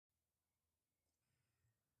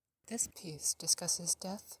This piece discusses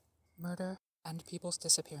death, murder, and people's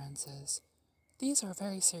disappearances. These are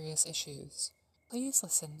very serious issues. Please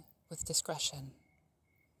listen with discretion.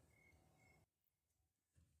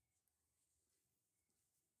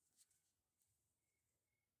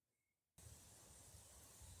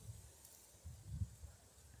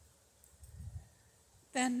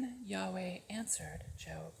 Then Yahweh answered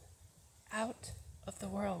Job out of the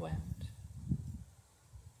whirlwind.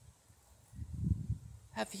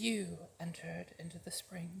 Have you entered into the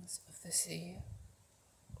springs of the sea?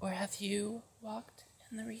 Or have you walked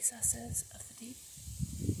in the recesses of the deep?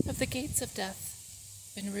 Have the gates of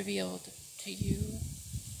death been revealed to you?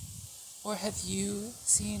 Or have you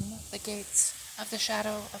seen the gates of the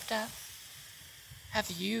shadow of death?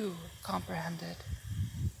 Have you comprehended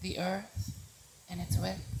the earth in its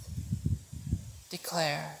width?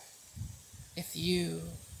 Declare if you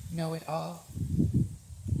know it all.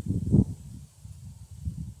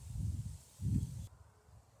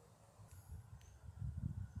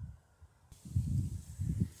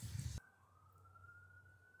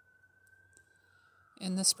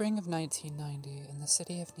 In the spring of 1990, in the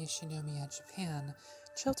city of Nishinomiya, Japan,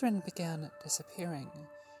 children began disappearing.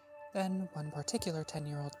 Then one particular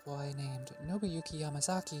 10-year-old boy named Nobuyuki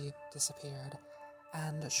Yamazaki disappeared,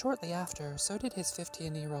 and shortly after, so did his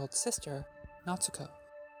 15-year-old sister, Natsuko.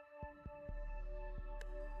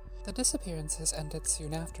 The disappearances ended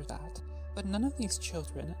soon after that, but none of these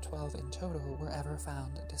children, 12 in total, were ever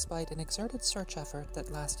found, despite an exerted search effort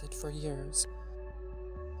that lasted for years.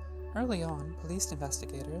 Early on, police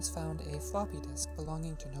investigators found a floppy disk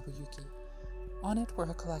belonging to Nobuyuki. On it were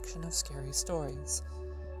a collection of scary stories.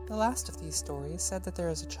 The last of these stories said that there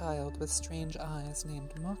is a child with strange eyes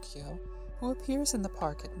named Makio who appears in the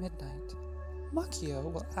park at midnight. Makio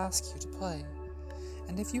will ask you to play,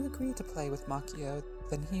 and if you agree to play with Makio,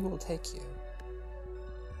 then he will take you.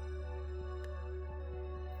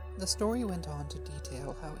 The story went on to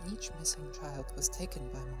detail how each missing child was taken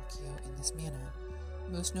by Makio in this manner.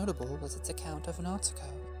 Most notable was its account of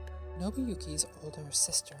Natsuko, Nobuyuki's older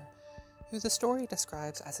sister, who the story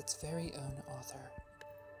describes as its very own author.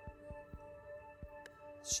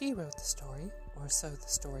 She wrote the story, or so the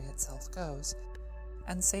story itself goes,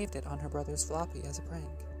 and saved it on her brother's floppy as a prank.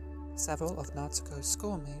 Several of Natsuko's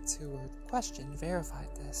schoolmates who were questioned verified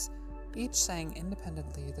this, each saying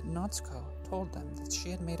independently that Natsuko told them that she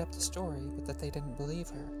had made up the story but that they didn't believe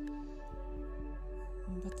her.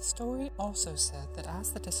 But the story also said that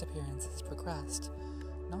as the disappearances progressed,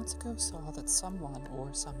 Natsuko saw that someone or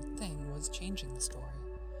something was changing the story.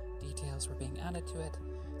 Details were being added to it,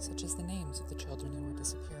 such as the names of the children who were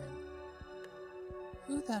disappearing.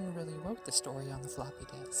 Who then really wrote the story on the floppy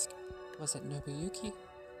disk? Was it Nobuyuki?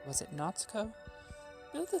 Was it Natsuko?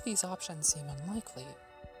 Both of these options seem unlikely.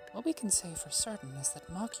 What we can say for certain is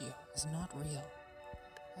that Makio is not real,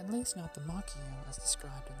 at least not the Makio as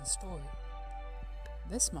described in the story.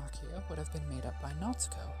 This Makio would have been made up by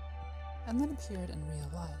Natsuko, and then appeared in real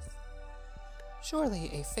life. Surely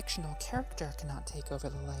a fictional character cannot take over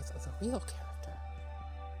the life of a real character.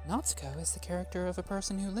 Natsuko is the character of a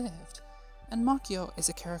person who lived, and Makio is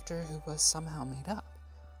a character who was somehow made up.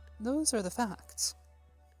 Those are the facts,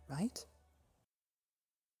 right?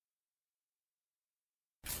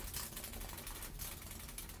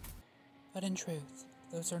 But in truth,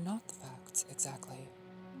 those are not the facts exactly.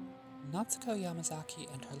 Natsuko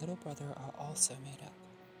Yamazaki and her little brother are also made up.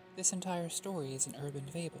 This entire story is an urban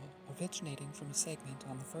fable, originating from a segment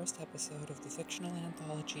on the first episode of the fictional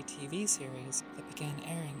anthology TV series that began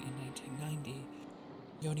airing in 1990,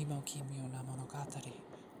 Yonimo Kimyo na Monogatari,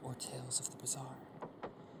 or Tales of the Bizarre.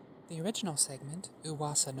 The original segment,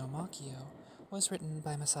 Uwasa no Makio, was written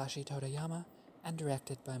by Masashi Todayama and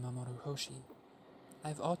directed by Mamoru Hoshi.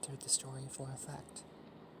 I've altered the story for effect.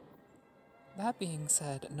 That being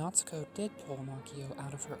said, Natsuko did pull Makio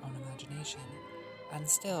out of her own imagination, and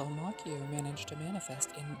still Makio managed to manifest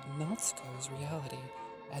in Natsuko's reality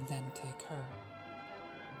and then take her.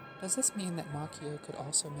 Does this mean that Makio could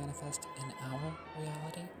also manifest in our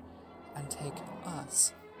reality and take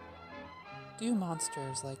us? Do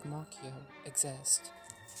monsters like Makio exist?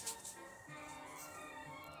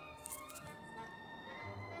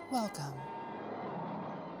 Welcome.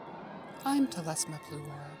 I'm Telesma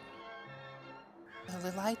Pluor, the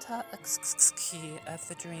Lilita of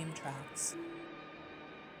the Dream Tracks.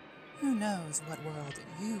 Who knows what world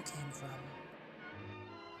you came from?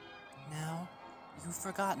 Now, you've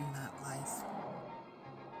forgotten that life.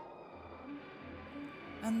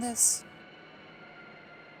 And this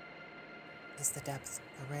is the Depth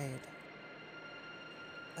Parade.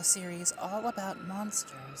 A series all about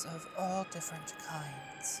monsters of all different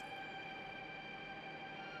kinds.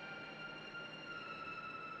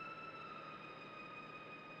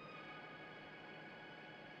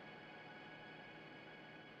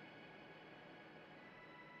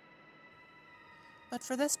 But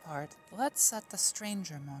for this part, let's set the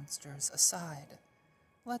stranger monsters aside.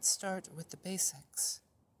 Let's start with the basics.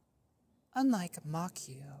 Unlike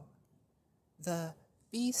Makio, the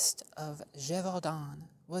beast of Gévaudan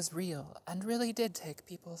was real and really did take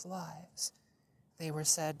people's lives. They were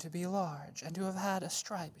said to be large and to have had a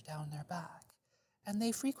stripe down their back, and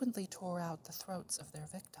they frequently tore out the throats of their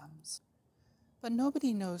victims. But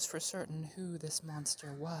nobody knows for certain who this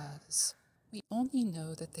monster was. We only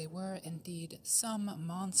know that they were indeed some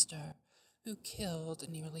monster who killed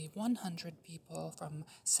nearly 100 people from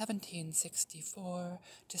 1764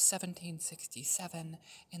 to 1767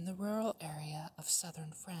 in the rural area of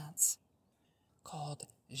southern France, called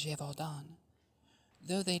Gévaudan.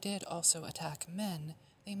 Though they did also attack men,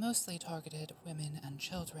 they mostly targeted women and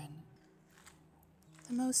children.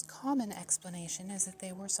 The most common explanation is that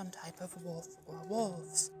they were some type of wolf or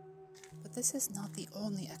wolves, but this is not the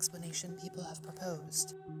only explanation people have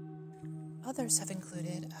proposed. Others have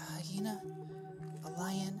included a hyena, a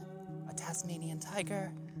lion, a Tasmanian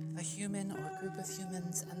tiger, a human or group of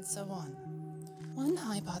humans, and so on. One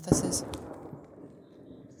hypothesis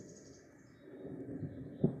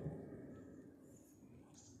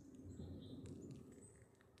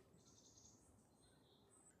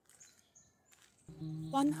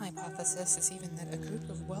is even that a group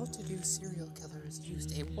of well-to-do serial killers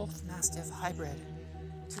used a wolf-mastiff hybrid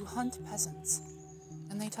to hunt peasants,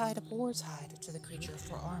 and they tied a boar's hide to the creature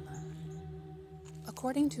for armor.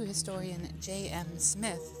 According to historian J.M.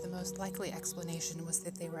 Smith, the most likely explanation was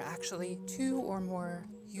that they were actually 2 or more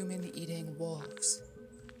human-eating wolves.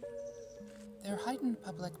 Their heightened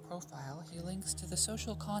public profile he links to the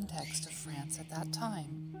social context of France at that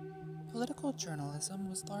time. Political journalism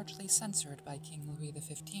was largely censored by King Louis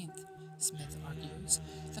XV, Smith argues.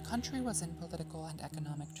 The country was in political and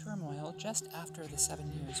economic turmoil just after the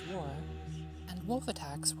 7 Years' War, and wolf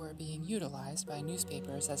attacks were being utilized by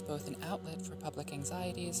newspapers as both an outlet for public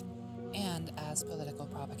anxieties and as political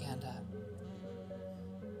propaganda.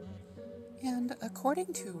 And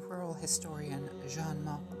according to rural historian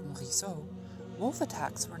Jean-Marc Morisseau, wolf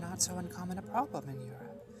attacks were not so uncommon a problem in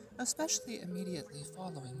Europe, especially immediately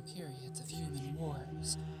following periods of human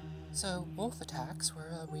wars. So wolf attacks were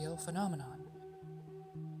a real phenomenon.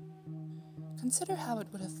 Consider how it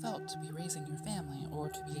would have felt to be raising your family or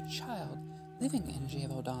to be a child living in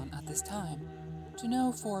Gévaudan at this time, to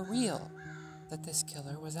know for real that this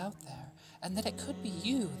killer was out there and that it could be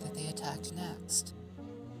you that they attacked next.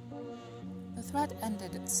 The threat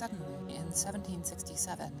ended suddenly in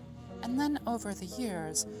 1767, and then over the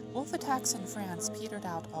years, wolf attacks in France petered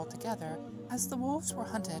out altogether as the wolves were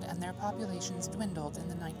hunted and their populations dwindled in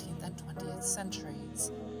the 19th and 20th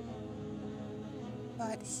centuries.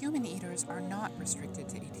 But human eaters are not restricted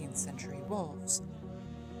to 18th century wolves.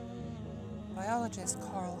 Biologist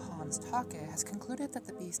Carl Hans Tacke has concluded that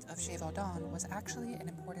the beast of Gévaudan was actually an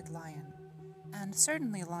imported lion, and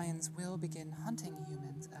certainly lions will begin hunting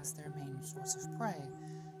humans as their main source of prey,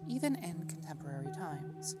 even in contemporary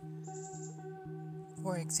times.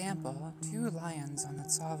 For example, 2 lions on the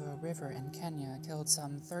Tsavo River in Kenya killed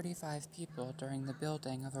some 35 people during the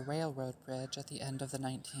building of a railroad bridge at the end of the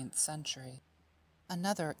 19th century.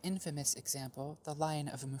 Another infamous example, the lion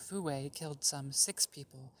of Mufue, killed some 6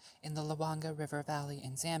 people in the Luanga River Valley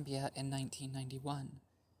in Zambia in 1991.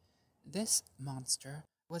 This monster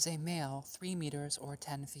was a male 3 meters or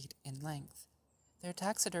 10 feet in length. Their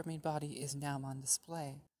taxidermied body is now on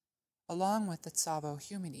display, along with the Tsavo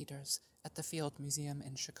human eaters at the Field Museum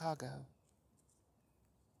in Chicago.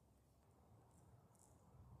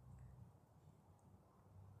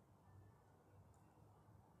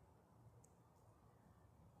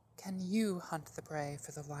 Can you hunt the prey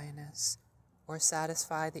for the lioness, or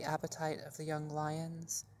satisfy the appetite of the young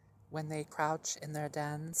lions when they crouch in their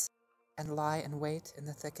dens and lie in wait in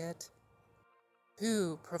the thicket?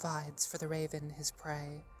 Who provides for the raven his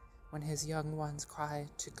prey when his young ones cry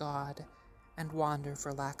to God and wander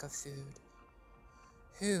for lack of food?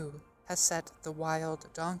 Who has set the wild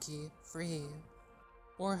donkey free,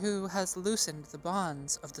 or who has loosened the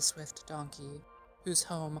bonds of the swift donkey, whose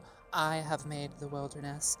home I have made the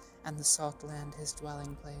wilderness, and the salt land his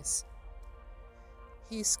dwelling place?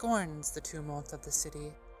 He scorns the tumult of the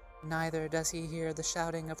city, neither does he hear the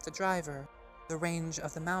shouting of the driver. The range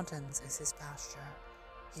of the mountains is his pasture.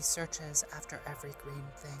 He searches after every green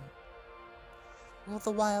thing. Will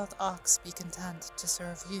the wild ox be content to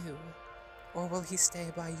serve you, or will he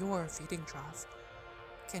stay by your feeding trough?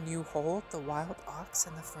 Can you hold the wild ox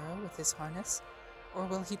in the furrow with his harness, or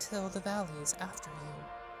will he till the valleys after you?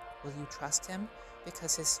 Will you trust him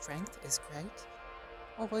because his strength is great,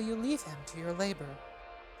 or will you leave him to your labor?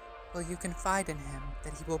 Will you confide in him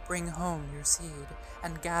that he will bring home your seed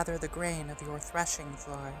and gather the grain of your threshing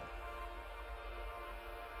floor?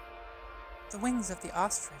 The wings of the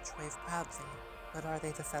ostrich wave proudly, but are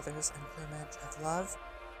they the feathers and plumage of love?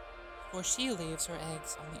 For she leaves her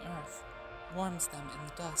eggs on the earth, warms them in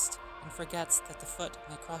the dust, and forgets that the foot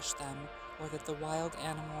may crush them, or that the wild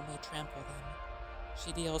animal may trample them.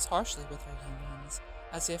 She deals harshly with her young ones,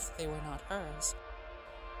 as if they were not hers.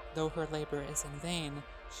 Though her labor is in vain,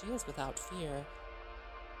 she is without fear,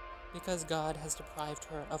 because God has deprived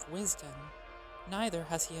her of wisdom, neither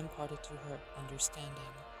has he imparted to her understanding.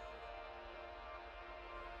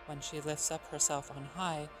 When she lifts up herself on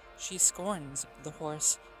high, she scorns the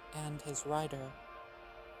horse and his rider.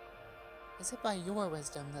 Is it by your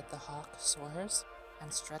wisdom that the hawk soars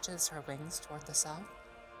and stretches her wings toward the south?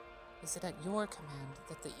 Is it at your command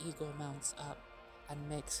that the eagle mounts up and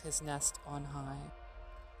makes his nest on high?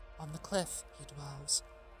 On the cliff he dwells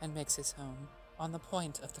and makes his home, on the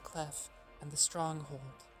point of the cliff and the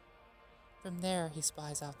stronghold. From there he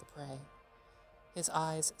spies out the prey. His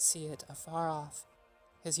eyes see it afar off.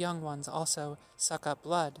 His young ones also suck up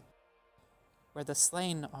blood. Where the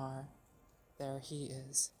slain are, there he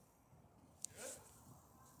is.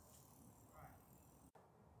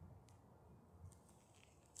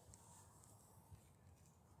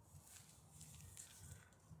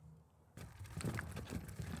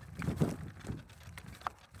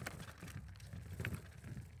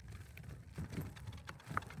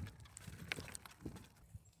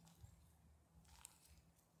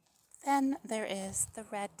 Then there is the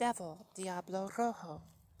red devil, Diablo Rojo,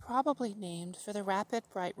 probably named for the rapid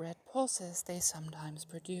bright red pulses they sometimes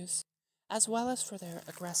produce, as well as for their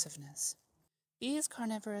aggressiveness. These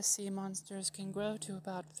carnivorous sea monsters can grow to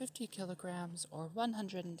about 50 kilograms or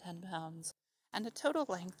 110 pounds, and a total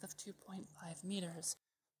length of 2.5 meters,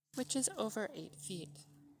 which is over 8 feet.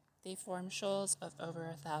 They form shoals of over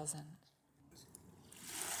 1,000.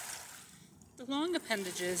 The long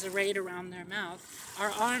appendages arrayed around their mouth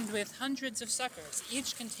are armed with hundreds of suckers,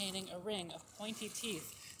 each containing a ring of pointy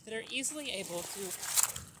teeth that are easily able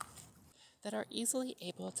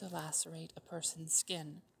to lacerate a person's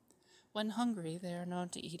skin. When hungry, they are known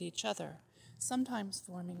to eat each other, sometimes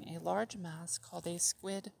forming a large mass called a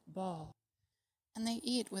squid ball, and they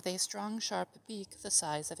eat with a strong, sharp beak the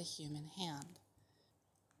size of a human hand.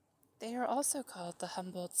 They are also called the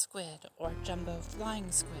Humboldt squid or jumbo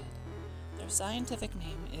flying squid. Their scientific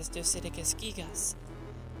name is Dositicus gigas.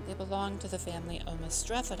 They belong to the family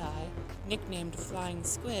Omistrophidae, nicknamed flying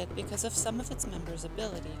squid because of some of its members'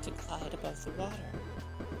 ability to glide above the water.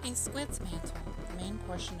 A squid's mantle, the main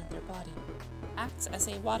portion of their body, acts as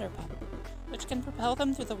a water pump, which can propel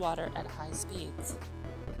them through the water at high speeds.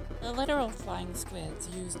 The literal flying squids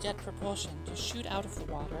use jet propulsion to shoot out of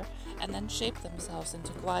the water and then shape themselves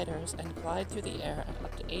into gliders and glide through the air at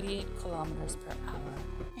up to 88 kilometers per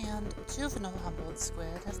hour. And juvenile Humboldt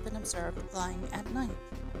squid have been observed flying at night,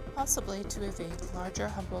 possibly to evade larger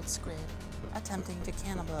Humboldt squid attempting to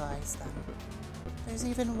cannibalize them. There's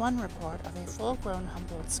even one report of a full-grown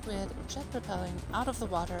Humboldt squid jet-propelling out of the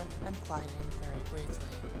water and gliding very briefly.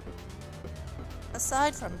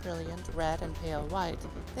 Aside from brilliant red and pale white,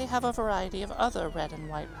 they have a variety of other red and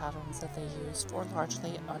white patterns that they use for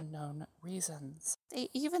largely unknown reasons. They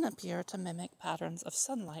even appear to mimic patterns of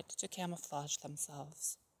sunlight to camouflage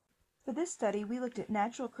themselves. For this study, we looked at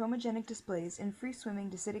natural chromogenic displays in free-swimming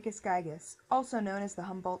Dositicus gigas, also known as the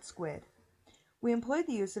Humboldt squid. We employed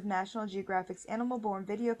the use of National Geographic's animal-born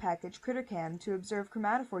video package CritterCam to observe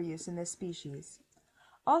chromatophore use in this species.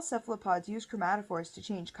 All cephalopods use chromatophores to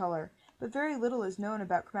change color, but very little is known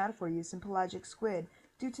about chromatophore use in pelagic squid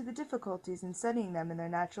due to the difficulties in studying them in their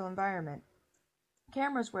natural environment.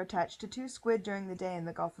 Cameras were attached to 2 squid during the day in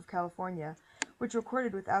the Gulf of California, which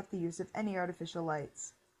recorded without the use of any artificial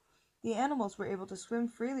lights. The animals were able to swim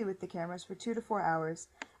freely with the cameras for 2 to 4 hours,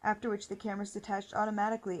 after which the cameras detached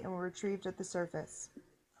automatically and were retrieved at the surface.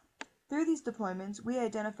 Through these deployments, we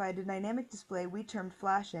identified a dynamic display we termed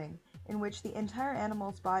flashing, in which the entire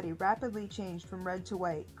animal's body rapidly changed from red to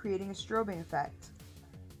white, creating a strobing effect.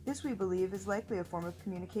 This, we believe, is likely a form of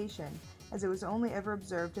communication, as it was only ever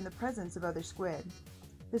observed in the presence of other squid.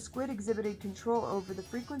 The squid exhibited control over the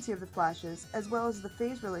frequency of the flashes, as well as the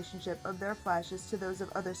phase relationship of their flashes to those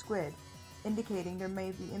of other squid, indicating there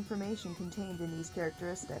may be information contained in these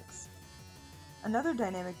characteristics. Another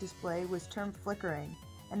dynamic display was termed flickering,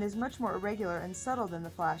 and is much more irregular and subtle than the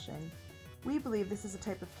flashing. We believe this is a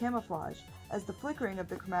type of camouflage, as the flickering of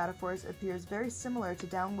the chromatophores appears very similar to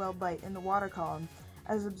downwelled light in the water column,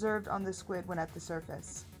 as observed on the squid when at the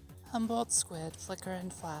surface. Humboldt squid flicker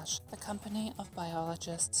and flash, the Company of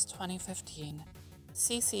Biologists 2015.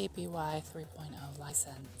 CC BY 3.0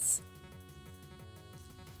 license.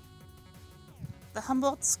 The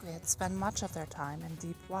Humboldt squid spend much of their time in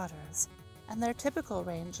deep waters, and their typical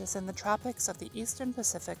range is in the tropics of the eastern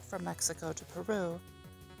Pacific from Mexico to Peru,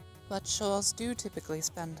 but shoals do typically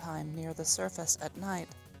spend time near the surface at night.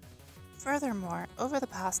 Furthermore, over the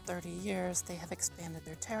past 30 years, they have expanded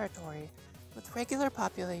their territory, with regular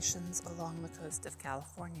populations along the coast of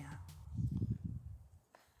California.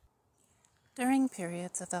 During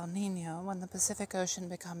periods of El Niño, when the Pacific Ocean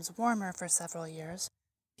becomes warmer for several years,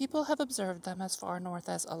 people have observed them as far north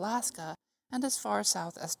as Alaska and as far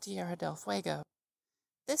south as Tierra del Fuego.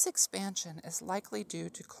 This expansion is likely due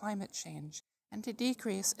to climate change and a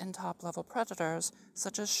decrease in top-level predators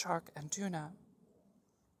such as shark and tuna.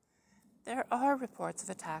 There are reports of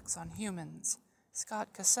attacks on humans. Scott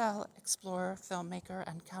Cassell, explorer, filmmaker,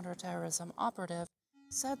 and counterterrorism operative,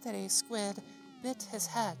 said that a squid bit his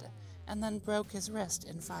head and then broke his wrist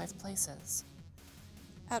in 5 places.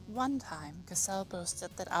 At one time, Cassell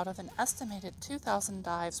boasted that out of an estimated 2,000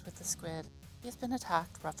 dives with the squid, he has been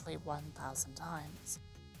attacked roughly 1,000 times.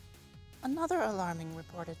 Another alarming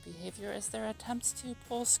reported behavior is their attempts to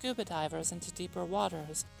pull scuba divers into deeper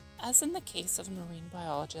waters, as in the case of marine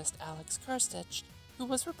biologist Alex Kirstich, who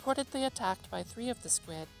was reportedly attacked by 3 of the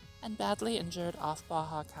squid and badly injured off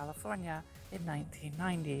Baja California in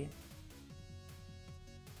 1990.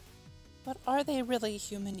 But are they really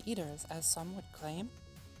human eaters, as some would claim?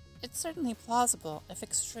 It's certainly plausible, if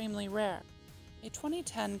extremely rare. A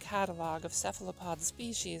 2010 catalog of cephalopod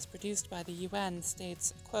species produced by the UN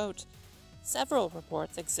states, quote, "Several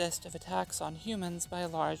reports exist of attacks on humans by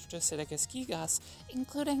large Dosidicus gigas,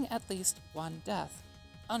 including at least 1 death,"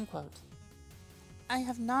 unquote. I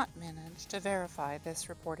have not managed to verify this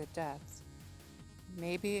reported death.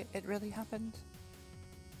 Maybe it really happened?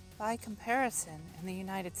 By comparison, in the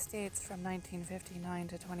United States from 1959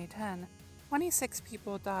 to 2010, 26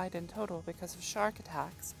 people died in total because of shark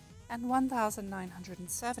attacks, and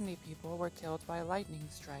 1,970 people were killed by lightning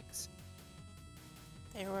strikes.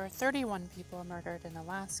 There were 31 people murdered in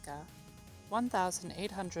Alaska,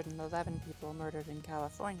 1,811 people murdered in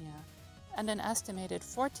California, and an estimated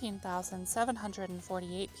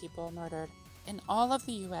 14,748 people murdered in all of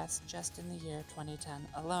the U.S. just in the year 2010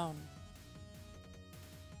 alone.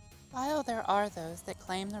 While there are those that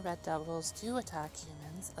claim the red devils do attack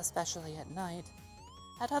humans, especially at night,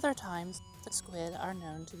 at other times the squid are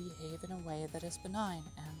known to behave in a way that is benign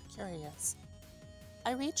and curious.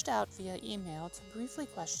 I reached out via email to briefly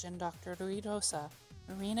question Dr. Ruidosa,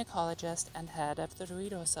 marine ecologist and head of the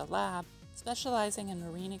Ruidosa Lab, specializing in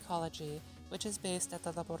marine ecology, which is based at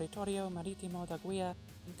the Laboratorio Marítimo da Guia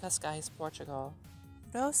in Cascais, Portugal.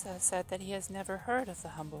 Rosa said that he has never heard of the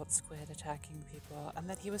Humboldt squid attacking people and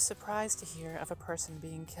that he was surprised to hear of a person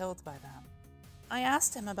being killed by them. I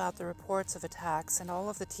asked him about the reports of attacks and all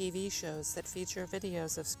of the TV shows that feature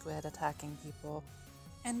videos of squid attacking people,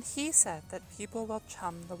 and he said that people will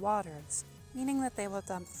chum the waters, meaning that they will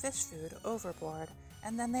dump fish food overboard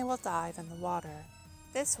and then they will dive in the water.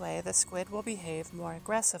 This way, the squid will behave more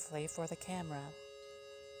aggressively for the camera.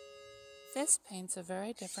 This paints a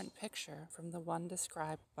very different picture from the one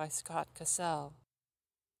described by Scott Cassell.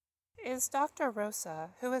 Is Dr.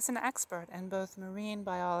 Rosa, who is an expert in both marine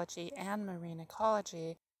biology and marine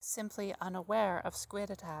ecology, simply unaware of squid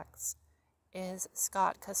attacks? Is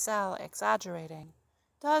Scott Cassell exaggerating?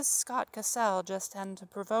 Does Scott Cassell just tend to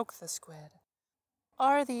provoke the squid?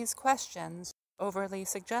 Are these questions overly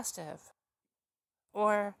suggestive?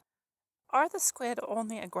 Or are the squid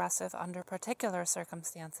only aggressive under particular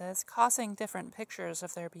circumstances, causing different pictures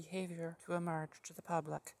of their behavior to emerge to the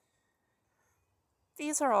public?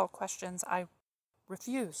 These are all questions I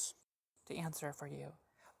refuse to answer for you.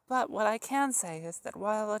 But what I can say is that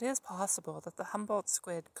while it is possible that the Humboldt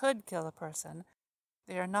squid could kill a person,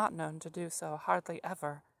 they are not known to do so hardly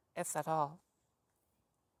ever, if at all.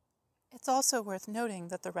 It's also worth noting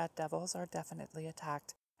that the red devils are definitely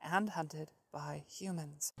attacked and hunted by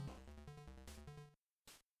humans.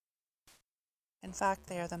 In fact,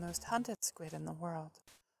 they are the most hunted squid in the world.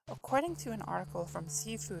 According to an article from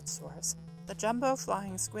Seafood Source, the jumbo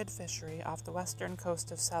flying squid fishery off the western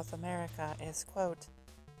coast of South America is, quote,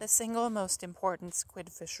 "the single most important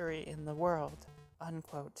squid fishery in the world,"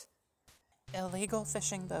 unquote. Illegal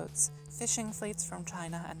fishing boats, fishing fleets from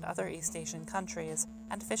China and other East Asian countries,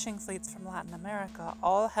 and fishing fleets from Latin America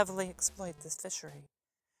all heavily exploit this fishery.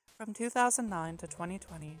 From 2009 to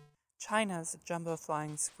 2020, China's jumbo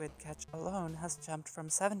flying squid catch alone has jumped from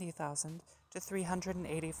 70,000 to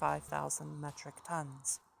 385,000 metric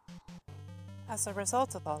tons. As a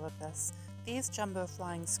result of all of this, these jumbo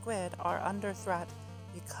flying squid are under threat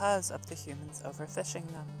because of the humans overfishing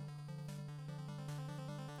them.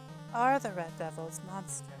 Are the red devils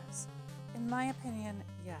monsters? In my opinion,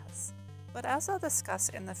 yes. But as I'll discuss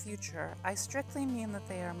in the future, I strictly mean that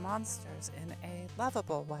they are monsters in a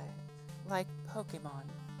lovable way, like Pokemon.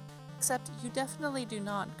 Except you definitely do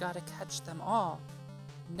not gotta catch them all.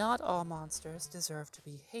 Not all monsters deserve to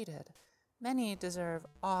be hated. Many deserve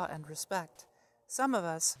awe and respect. Some of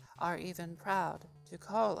us are even proud to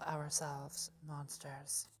call ourselves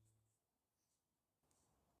monsters.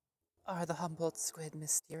 Are the Humboldt squid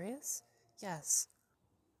mysterious? Yes.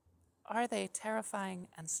 Are they terrifying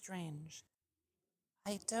and strange?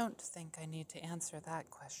 I don't think I need to answer that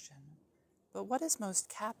question. But what is most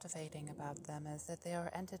captivating about them is that they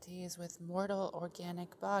are entities with mortal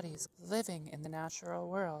organic bodies living in the natural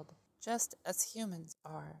world, just as humans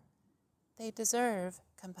are. They deserve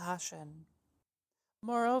compassion.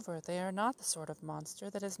 Moreover, they are not the sort of monster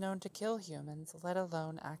that is known to kill humans, let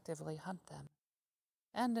alone actively hunt them.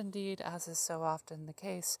 And indeed, as is so often the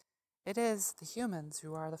case, it is the humans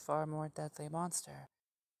who are the far more deadly monster.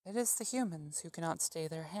 It is the humans who cannot stay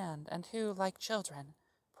their hand and who, like children,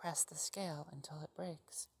 press the scale until it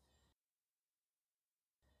breaks.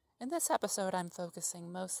 In this episode, I'm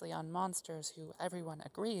focusing mostly on monsters who everyone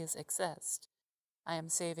agrees exist. I am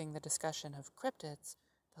saving the discussion of cryptids,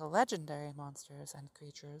 the legendary monsters and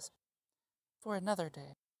creatures, for another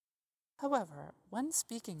day. However, when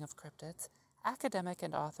speaking of cryptids, academic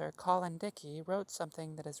and author Colin Dickey wrote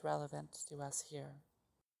something that is relevant to us here.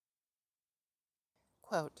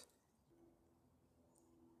 Quote,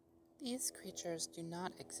 "These creatures do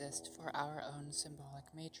not exist for our own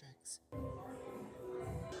symbolic matrix.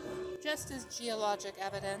 Just as geologic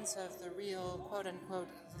evidence of the real quote-unquote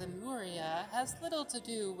Lemuria has little to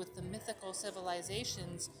do with the mythical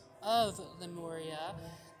civilizations of Lemuria,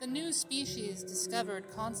 the new species discovered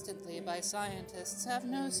constantly by scientists have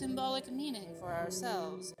no symbolic meaning for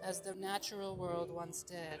ourselves, as the natural world once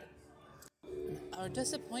did. Our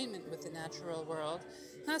disappointment with the natural world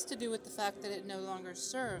has to do with the fact that it no longer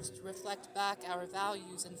serves to reflect back our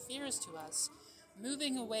values and fears to us.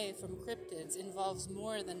 Moving away from cryptids involves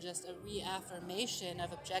more than just a reaffirmation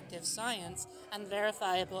of objective science and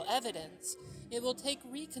verifiable evidence. It will take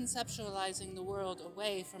reconceptualizing the world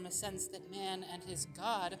away from a sense that man and his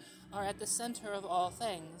God are at the center of all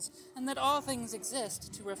things, and that all things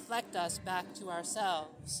exist to reflect us back to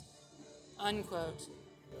ourselves." Unquote.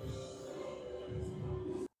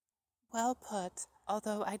 Well put,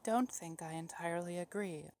 although I don't think I entirely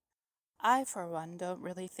agree. I, for one, don't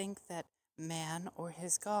really think that man or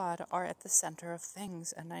his God are at the center of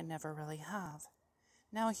things, and I never really have.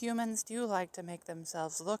 Now, humans do like to make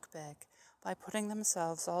themselves look big by putting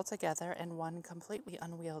themselves all together in one completely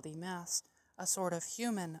unwieldy mass, a sort of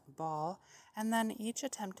human ball, and then each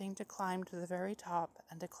attempting to climb to the very top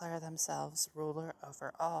and declare themselves ruler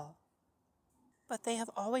over all. But they have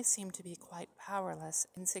always seemed to be quite powerless,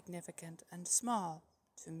 insignificant, and small,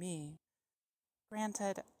 to me.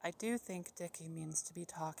 Granted, I do think Dickey means to be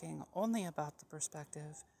talking only about the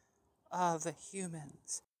perspective of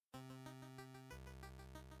humans.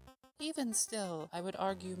 Even still, I would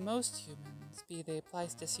argue most humans, be they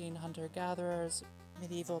Pleistocene hunter-gatherers,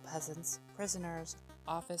 medieval peasants, prisoners,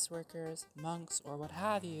 office workers, monks, or what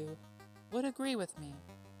have you, would agree with me.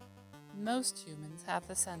 Most humans have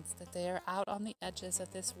the sense that they are out on the edges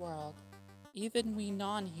of this world. Even we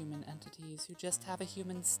non-human entities who just have a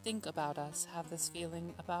human stink about us have this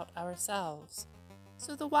feeling about ourselves.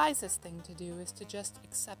 So the wisest thing to do is to just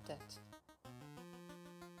accept it.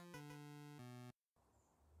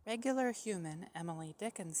 Regular human Emily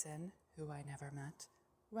Dickinson, who I never met,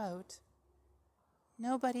 wrote,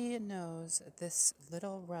 "Nobody knows this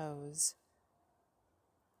little rose.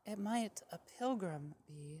 It might a pilgrim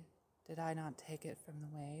be, did I not take it from the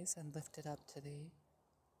ways and lift it up to thee.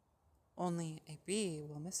 Only a bee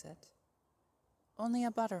will miss it. Only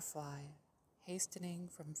a butterfly, hastening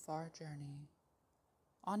from far journey,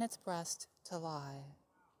 on its breast to lie.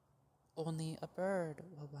 Only a bird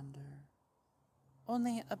will wonder.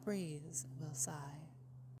 Only a breeze will sigh.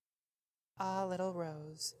 Ah, little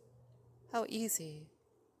rose, how easy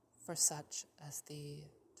for such as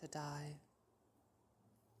thee to die."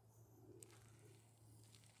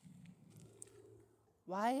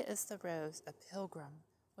 Why is the rose a pilgrim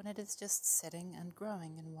when it is just sitting and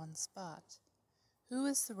growing in one spot? Who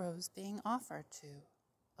is the rose being offered to?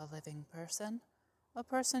 A living person? A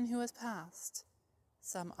person who has passed?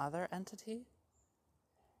 Some other entity?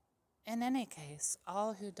 In any case,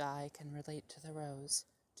 all who die can relate to the rose,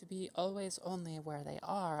 to be always only where they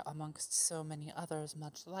are amongst so many others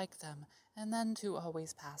much like them, and then to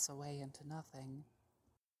always pass away into nothing.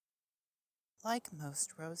 Like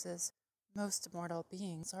most roses, most mortal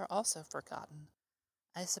beings are also forgotten.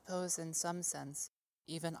 I suppose in some sense,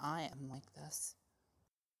 even I am like this.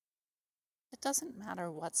 It doesn't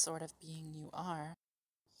matter what sort of being you are,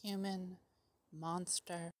 human,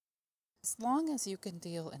 monster, as long as you can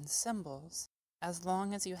deal in symbols, as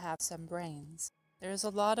long as you have some brains. There is a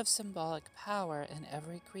lot of symbolic power in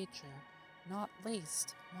every creature, not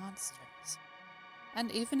least monsters.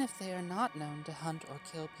 And even if they are not known to hunt or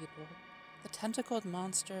kill people, the tentacled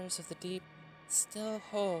monsters of the deep still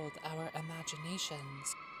hold our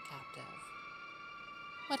imaginations captive.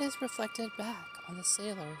 What is reflected back on the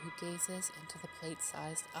sailor who gazes into the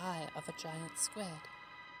plate-sized eye of a giant squid?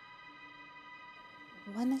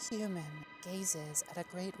 When a human gazes at a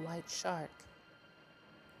great white shark,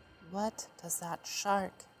 what does that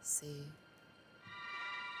shark see?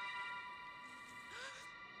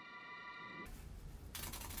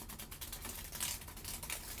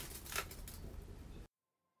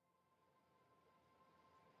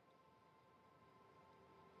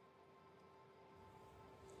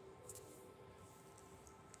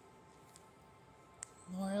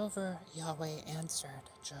 Moreover, Yahweh answered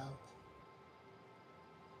Job,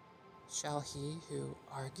 "Shall he who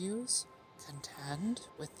argues contend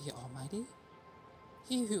with the Almighty?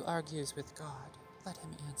 He who argues with God, let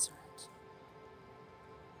him answer it."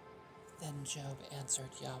 Then Job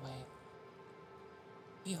answered Yahweh,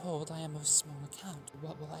 "Behold, I am of small account.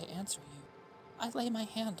 What will I answer you? I lay my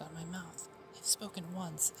hand on my mouth. I have spoken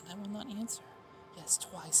once, and I will not answer. Yes,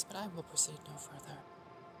 twice, but I will proceed no further."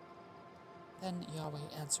 Then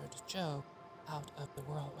Yahweh answered Job out of the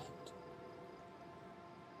whirlwind,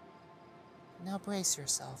 "Now brace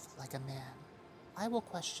yourself like a man. I will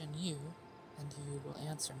question you, and you will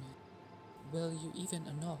answer me. Will you even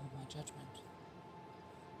annul my judgment?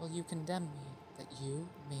 Will you condemn me that you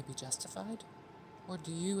may be justified? Or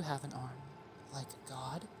do you have an arm like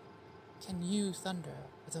God? Can you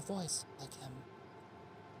thunder with a voice like him?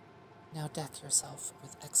 Now deck yourself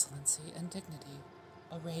with excellency and dignity.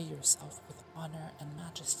 Array yourself with honor and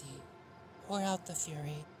majesty. Pour out the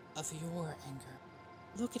fury of your anger.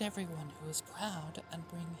 Look at everyone who is proud and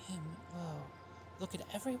bring him low. Look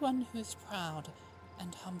at everyone who is proud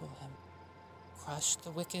and humble him. Crush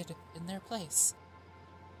the wicked in their place.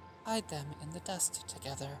 Hide them in the dust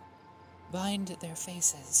together. Bind their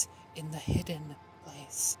faces in the hidden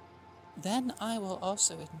place. Then I will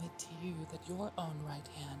also admit to you that your own right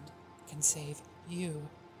hand can save you.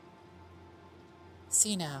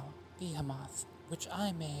 See now, Behemoth, which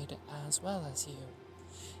I made as well as you.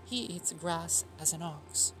 He eats grass as an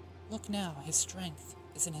ox. Look now, his strength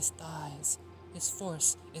is in his thighs. His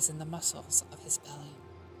force is in the muscles of his belly.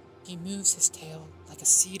 He moves his tail like a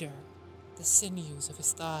cedar. The sinews of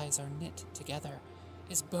his thighs are knit together.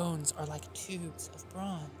 His bones are like tubes of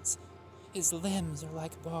bronze. His limbs are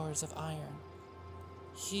like bars of iron.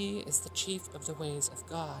 He is the chief of the ways of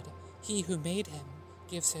God. He who made him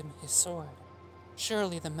gives him his sword.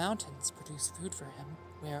 Surely the mountains produce food for him,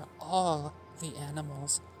 where all the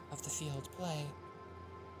animals of the field play.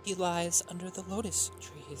 He lies under the lotus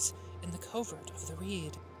trees in the covert of the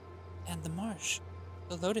reed and the marsh.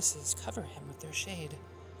 The lotuses cover him with their shade.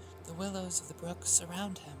 The willows of the brook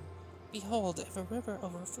surround him. Behold, if a river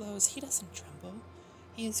overflows, he doesn't tremble.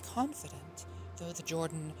 He is confident, though the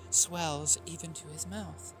Jordan swells even to his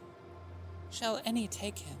mouth. Shall any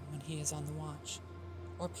take him when he is on the watch,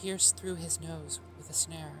 or pierce through his nose with a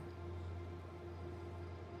snare?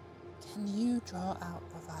 Can you draw out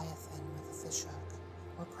Leviathan with a fishhook,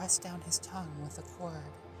 or press down his tongue with a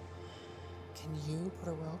cord? Can you put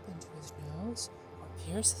a rope into his nose, or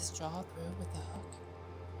pierce his jaw through with a hook?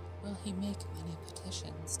 Will he make many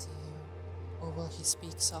petitions to you, or will he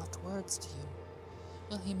speak soft words to you?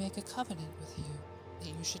 Will he make a covenant with you,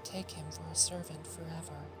 that you should take him for a servant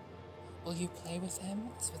forever? Will you play with him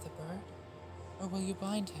as with a bird, or will you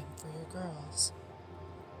bind him for your girls?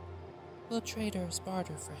 Will traders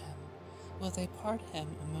barter for him? Will they part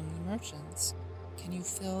him among the merchants? Can you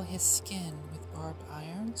fill his skin with barbed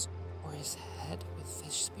irons, or his head with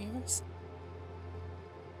fish spears?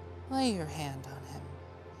 Lay your hand on him.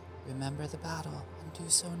 Remember the battle, and do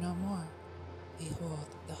so no more. Behold,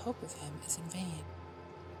 the hope of him is in vain.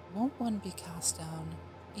 Won't one be cast down,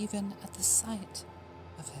 even at the sight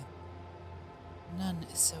of him? None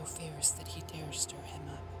is so fierce that he dares stir him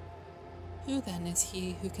up. Who then is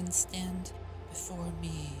he who can stand before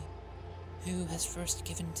me? Who has first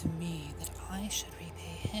given to me that I should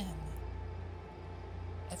repay him?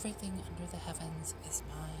 Everything under the heavens is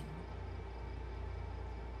mine.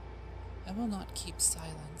 I will not keep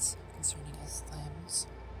silence concerning his limbs,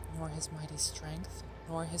 nor his mighty strength,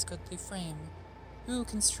 nor his goodly frame. Who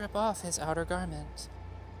can strip off his outer garment?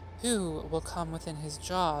 Who will come within his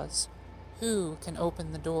jaws? Who can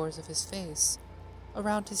open the doors of his face?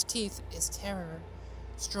 Around his teeth is terror.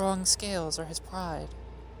 Strong scales are his pride.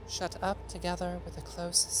 Shut up together with a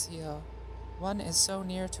close seal. One is so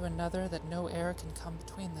near to another that no air can come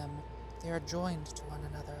between them. They are joined to one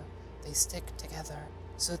another. They stick together,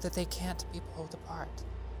 so that they can't be pulled apart.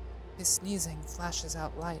 His sneezing flashes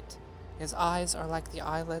out light. His eyes are like the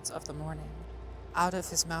eyelids of the morning. Out of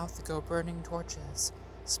his mouth go burning torches.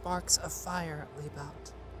 Sparks of fire leap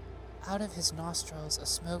out. Out of his nostrils a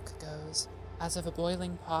smoke goes, as of a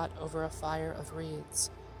boiling pot over a fire of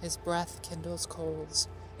reeds. His breath kindles coals.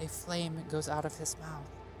 A flame goes out of his mouth.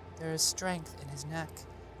 There is strength in his neck.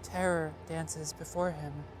 Terror dances before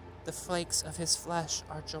him. The flakes of his flesh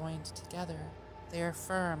are joined together. They are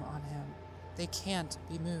firm on him. They can't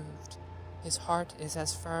be moved. His heart is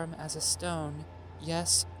as firm as a stone,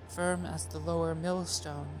 yes, firm as the lower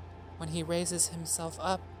millstone. When he raises himself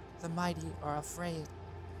up, the mighty are afraid.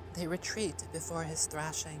 They retreat before his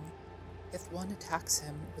thrashing. If one attacks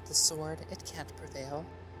him with the sword, it can't prevail,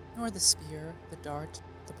 nor the spear, the dart,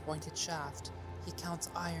 the pointed shaft. He counts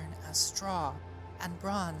iron as straw, and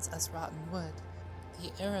bronze as rotten wood.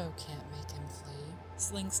 The arrow can't make him flee.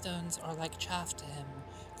 Slingstones are like chaff to him.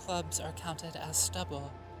 Clubs are counted as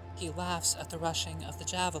stubble. He laughs at the rushing of the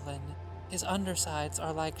javelin. His undersides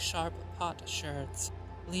are like sharp potsherds,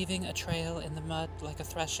 leaving a trail in the mud like a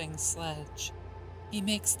threshing sledge. He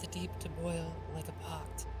makes the deep to boil like a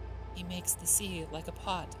pot. He makes the sea like a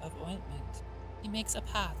pot of ointment. He makes a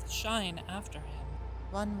path shine after him.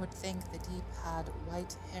 One would think the deep had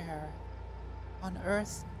white hair. On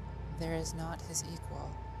earth there is not his equal,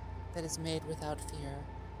 that is made without fear.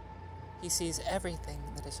 He sees everything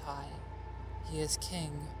that is high. He is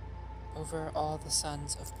king over all the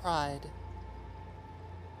sons of pride.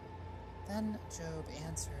 Then Job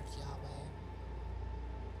answered Yahweh,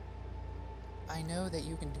 I know that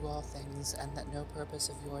you can do all things, and that no purpose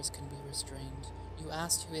of yours can be restrained. You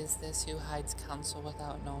asked, who is this who hides counsel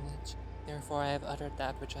without knowledge? Therefore I have uttered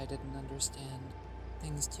that which I didn't understand,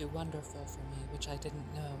 things too wonderful for me which I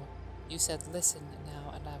didn't know. You said, listen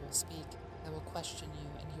now, and I will speak. I will question you,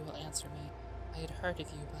 and you will answer me. I had heard of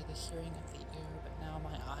you by the hearing of the ear, but now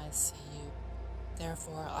my eyes see you.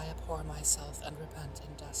 Therefore I abhor myself and repent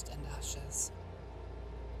in dust and ashes.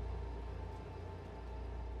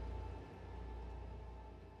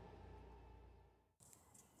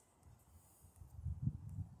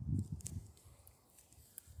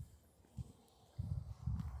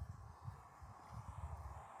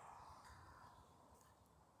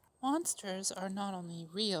 Monsters are not only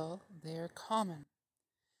real, they are common,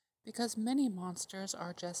 because many monsters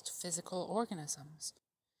are just physical organisms.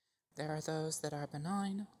 There are those that are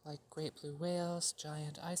benign, like great blue whales,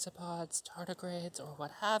 giant isopods, tardigrades, or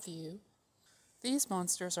what have you. These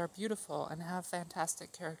monsters are beautiful and have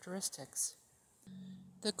fantastic characteristics.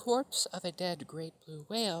 The corpse of a dead great blue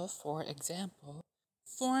whale, for example,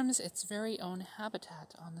 forms its very own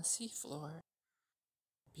habitat on the seafloor.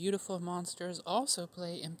 Beautiful monsters also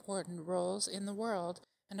play important roles in the world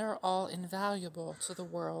and are all invaluable to the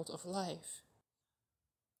world of life.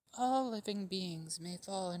 All living beings may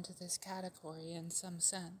fall into this category in some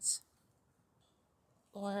sense,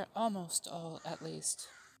 or almost all at least.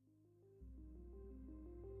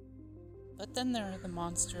 But then there are the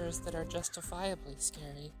monsters that are justifiably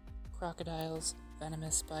scary: crocodiles,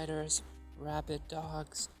 venomous spiders, rabid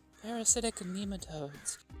dogs, parasitic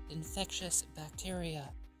nematodes, infectious bacteria,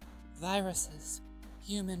 viruses,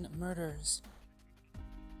 human murders,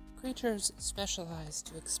 creatures specialized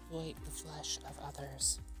to exploit the flesh of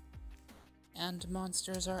others. And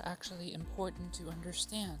monsters are actually important to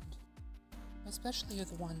understand, especially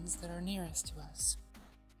the ones that are nearest to us.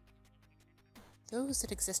 Those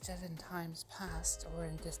that existed in times past or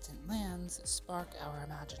in distant lands spark our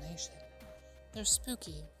imagination. They're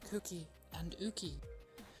spooky, kooky, and ooky.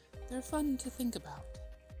 They're fun to think about.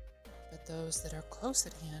 But those that are close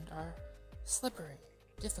at hand are slippery,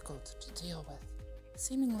 difficult to deal with,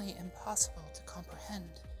 seemingly impossible to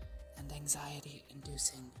comprehend, and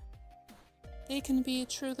anxiety-inducing. They can be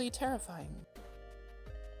truly terrifying.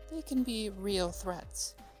 They can be real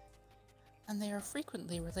threats, and they are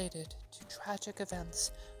frequently related to tragic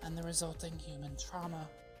events and the resulting human trauma.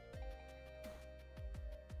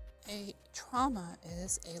 A trauma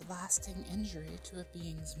is a lasting injury to a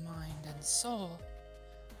being's mind and soul,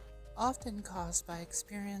 often caused by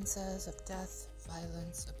experiences of death,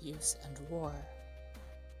 violence, abuse, and war.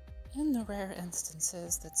 In the rare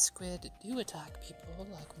instances that squid do attack people,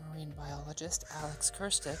 like marine biologist Alex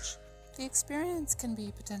Kirstich, the experience can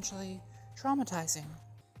be potentially traumatizing.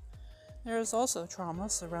 There is also trauma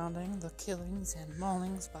surrounding the killings and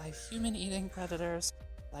maulings by human-eating predators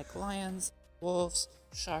like lions, wolves,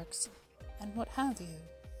 sharks, and what have you.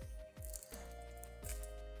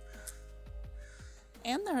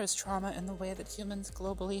 And there is trauma in the way that humans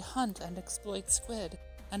globally hunt and exploit squid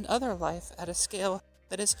and other life at a scale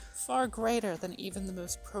that is far greater than even the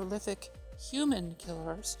most prolific human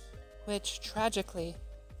killers, which tragically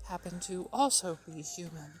happen to also be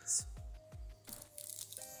humans.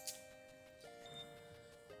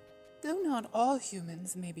 Though not all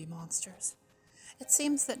humans may be monsters, it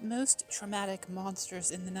seems that most traumatic monsters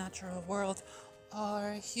in the natural world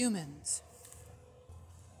are humans.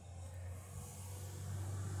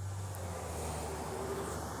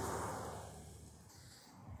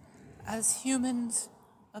 As humans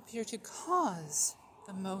appear to cause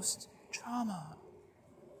the most trauma.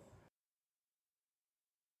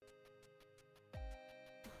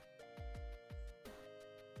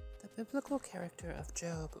 The biblical character of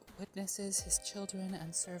Job witnesses his children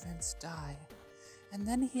and servants die, and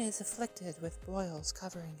then he is afflicted with boils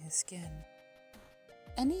covering his skin.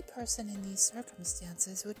 Any person in these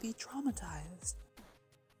circumstances would be traumatized.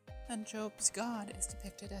 And Job's God is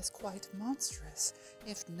depicted as quite monstrous,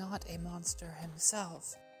 if not a monster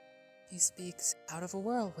himself. He speaks out of a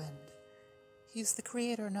whirlwind. He's the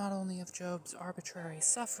creator not only of Job's arbitrary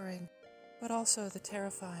suffering, but also the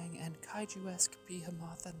terrifying and kaiju-esque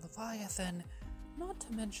behemoth and leviathan, not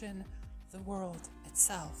to mention the world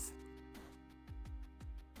itself.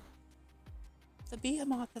 The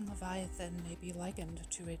behemoth and leviathan may be likened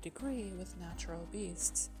to a degree with natural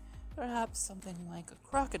beasts, perhaps something like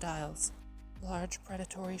crocodiles, large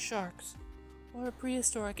predatory sharks, or a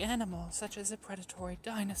prehistoric animal such as a predatory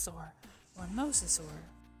dinosaur or mosasaur.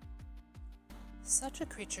 Such a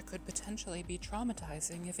creature could potentially be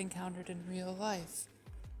traumatizing if encountered in real life.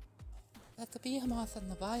 But the behemoth and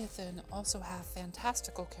leviathan also have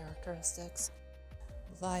fantastical characteristics,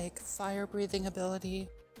 like fire-breathing ability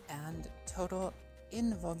and total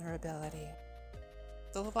invulnerability.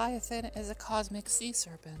 The Leviathan is a cosmic sea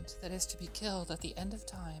serpent that is to be killed at the end of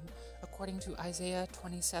time, according to Isaiah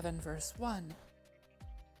 27 verse 1.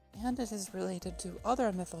 And it is related to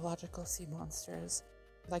other mythological sea monsters,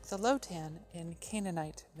 like the Lotan in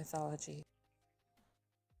Canaanite mythology.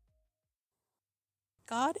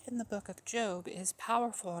 God in the book of Job is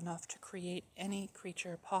powerful enough to create any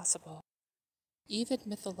creature possible, even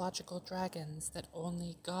mythological dragons that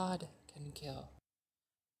only God can kill.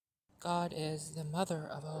 God is the mother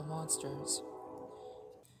of all monsters.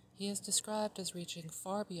 He is described as reaching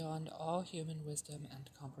far beyond all human wisdom and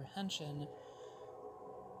comprehension,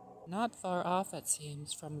 not far off, it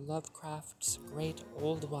seems, from Lovecraft's great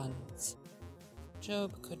old ones.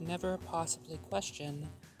 Job could never possibly question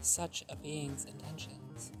such a being's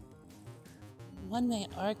intentions. One may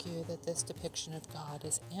argue that this depiction of God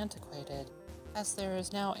is antiquated, as there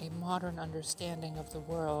is now a modern understanding of the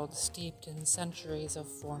world steeped in centuries of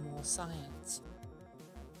formal science.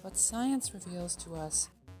 But science reveals to us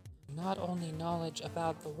not only knowledge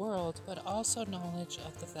about the world, but also knowledge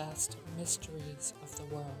of the vast mysteries of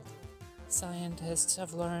the world. Scientists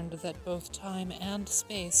have learned that both time and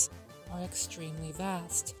space are extremely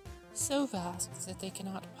vast, so vast that they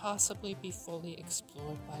cannot possibly be fully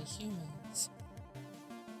explored by humans.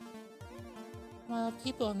 While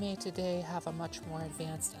people may today have a much more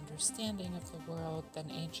advanced understanding of the world than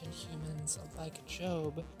ancient humans like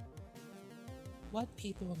Job, what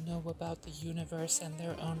people know about the universe and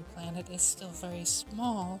their own planet is still very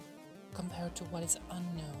small compared to what is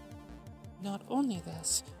unknown. Not only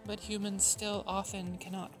this, but humans still often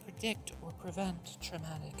cannot predict or prevent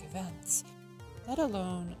traumatic events, let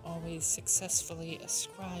alone always successfully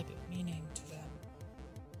ascribe meaning to them.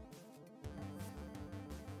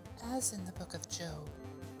 As in the book of Job,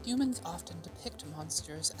 humans often depict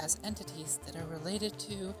monsters as entities that are related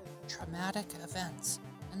to traumatic events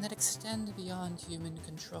and that extend beyond human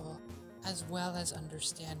control as well as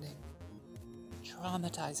understanding.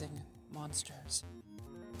 Traumatizing monsters.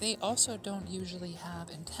 They also don't usually have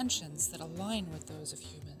intentions that align with those of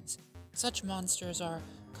humans. Such monsters are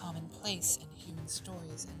commonplace in human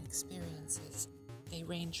stories and experiences. They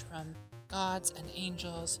range from gods and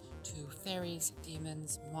angels to fairies,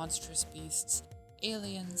 demons, monstrous beasts,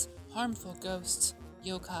 aliens, harmful ghosts,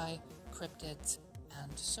 yokai, cryptids,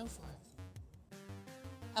 and so forth.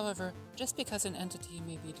 However, just because an entity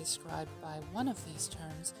may be described by one of these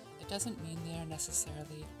terms, it doesn't mean they are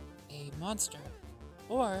necessarily a monster,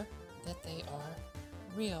 or that they are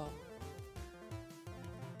real.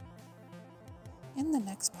 In the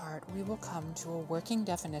next part, we will come to a working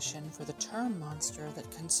definition for the term monster that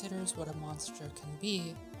considers what a monster can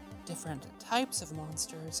be, different types of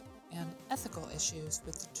monsters, and ethical issues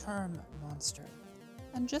with the term monster.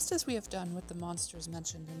 And just as we have done with the monsters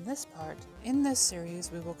mentioned in this part, in this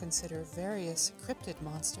series we will consider various cryptid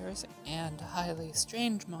monsters and highly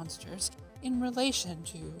strange monsters in relation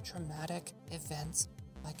to traumatic events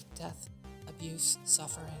like death, abuse,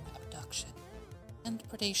 suffering, abduction, and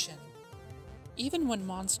predation. Even when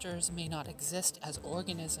monsters may not exist as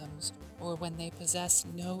organisms, or when they possess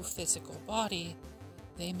no physical body,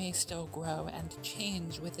 they may still grow and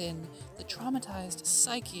change within the traumatized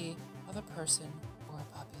psyche of a person or a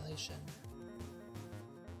population.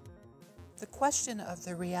 The question of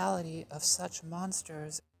the reality of such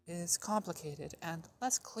monsters is complicated and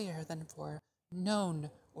less clear than for known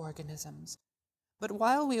organisms. But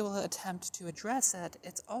while we will attempt to address it,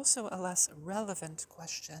 it's also a less relevant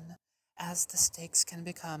question, as the stakes can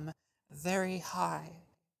become very high.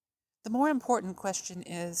 The more important question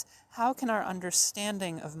is, how can our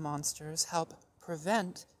understanding of monsters help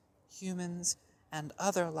prevent humans and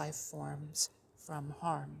other life forms from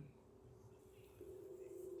harm?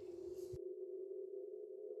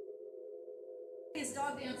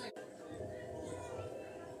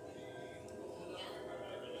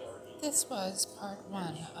 This was part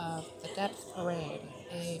 1 of The Depth Parade,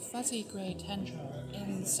 a fuzzy gray tendril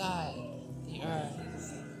inside the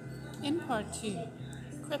Earth. In part 2,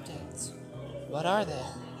 cryptids. What are they?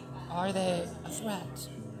 Are they a threat?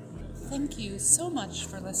 Thank you so much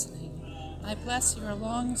for listening. I bless your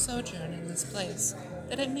long sojourn in this place,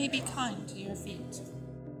 that it may be kind to your feet.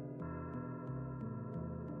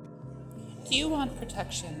 Do you want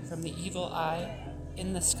protection from the evil eye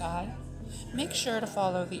in the sky? Make sure to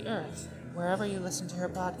follow the Earth wherever you listen to your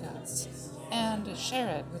podcasts, and share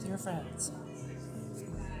it with your friends.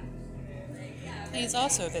 Please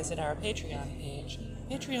also visit our Patreon page,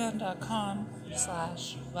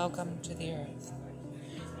 patreon.com/welcome to the earth.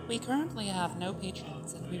 We currently have no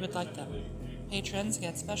patrons, and we would like them. Patrons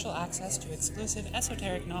get special access to exclusive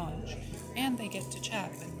esoteric knowledge, and they get to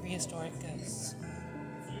chat with prehistoric ghosts.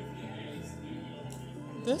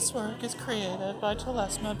 This work is created by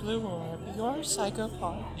Telesma Blue Orb, your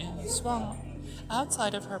psychopath in the swamp.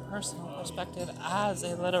 Outside of her personal perspective as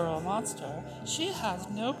a literal monster, she has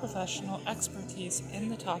no professional expertise in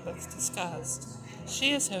the topics discussed.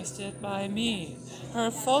 She is hosted by me,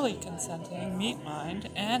 her fully consenting meat mind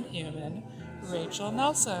and human, Rachel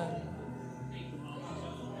Nelson.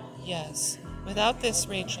 Yes, without this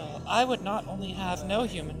Rachel, I would not only have no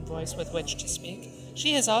human voice with which to speak,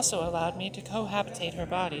 she has also allowed me to cohabitate her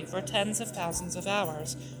body for tens of thousands of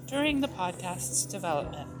hours during the podcast's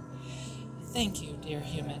development. Thank you, dear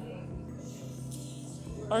human.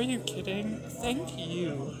 Are you kidding? Thank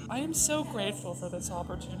you. I am so grateful for this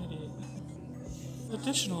opportunity.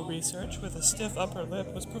 Additional research with a stiff upper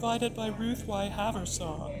lip was provided by Ruth Y.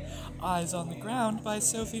 Haversong. Eyes on the Ground by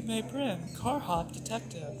Sophie May Brin, Car Hop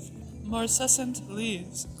Detective. Marcescent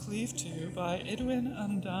Leaves, Cleave To by Edwin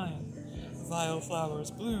Undine. Vile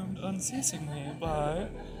Flowers Bloomed Unceasingly by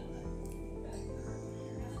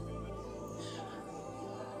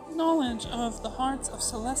Knowledge of the Hearts of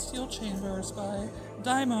Celestial Chambers by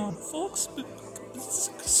Daimon Folks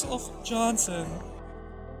Johnson.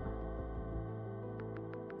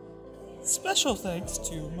 Special thanks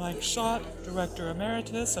to Mike Schott, Director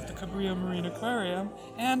Emeritus of the Cabrillo Marine Aquarium,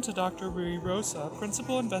 and to Dr. Rui Rosa,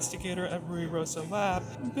 Principal Investigator at Rui Rosa Lab,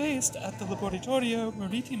 based at the Laboratorio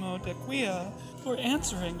Maritimo de Quia, for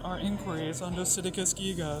answering our inquiries on Dosidicus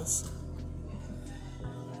gigas.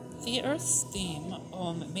 The Earth's theme,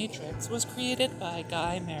 Matrix, was created by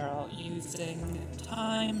Guy Merrill using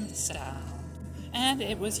timed sound, and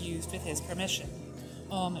it was used with his permission.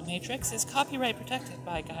 Matrix is copyright protected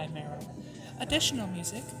by Guy Merrill. Additional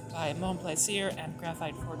music by Mon Plaisir and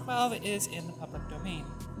Graphite 412 is in the public domain.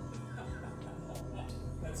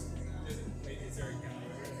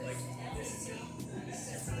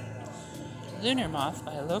 Lunar Moth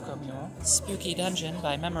by Locomule, Spooky Dungeon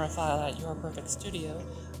by Memorifile at Your Perfect Studio,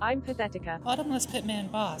 I'm Pathetica, Bottomless Pitman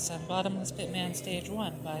Boss and Bottomless Pitman Stage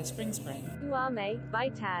 1 by Spring, Uame by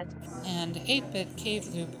Tad, and 8-Bit Cave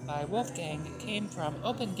Loop by Wolfgang came from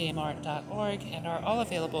opengameart.org and are all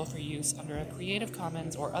available for use under a Creative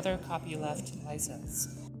Commons or other copyleft license.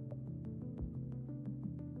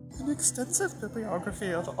 An extensive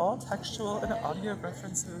bibliography of all textual and audio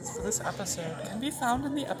references for this episode can be found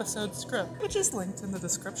in the episode script, which is linked in the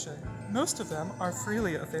description. Most of them are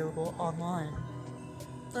freely available online.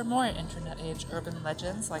 For more internet-age urban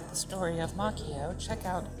legends like the story of Makio, check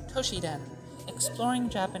out Toshiden, Exploring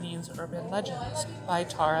Japanese Urban Legends by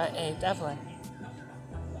Tara A. Devlin.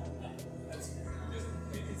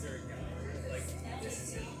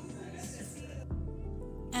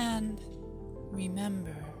 And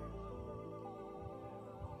remember,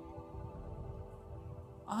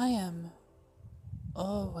 I am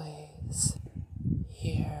always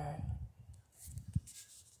here.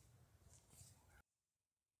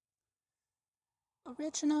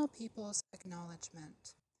 Original Peoples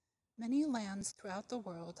Acknowledgement. Many lands throughout the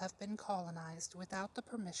world have been colonized without the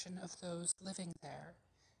permission of those living there.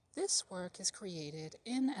 This work is created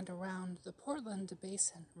in and around the Portland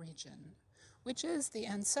Basin region, which is the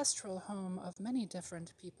ancestral home of many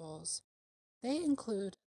different peoples. They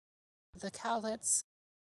include the Cowlitz,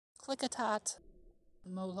 Klikatat,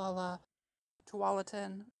 Molala,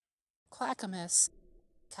 Tualatin, Clackamas,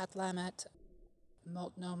 Kathlamet,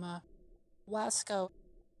 Multnomah, Wasco,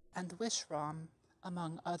 and Wishram,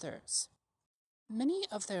 among others. Many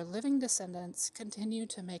of their living descendants continue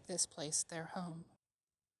to make this place their home.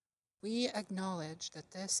 We acknowledge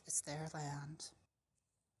that this is their land.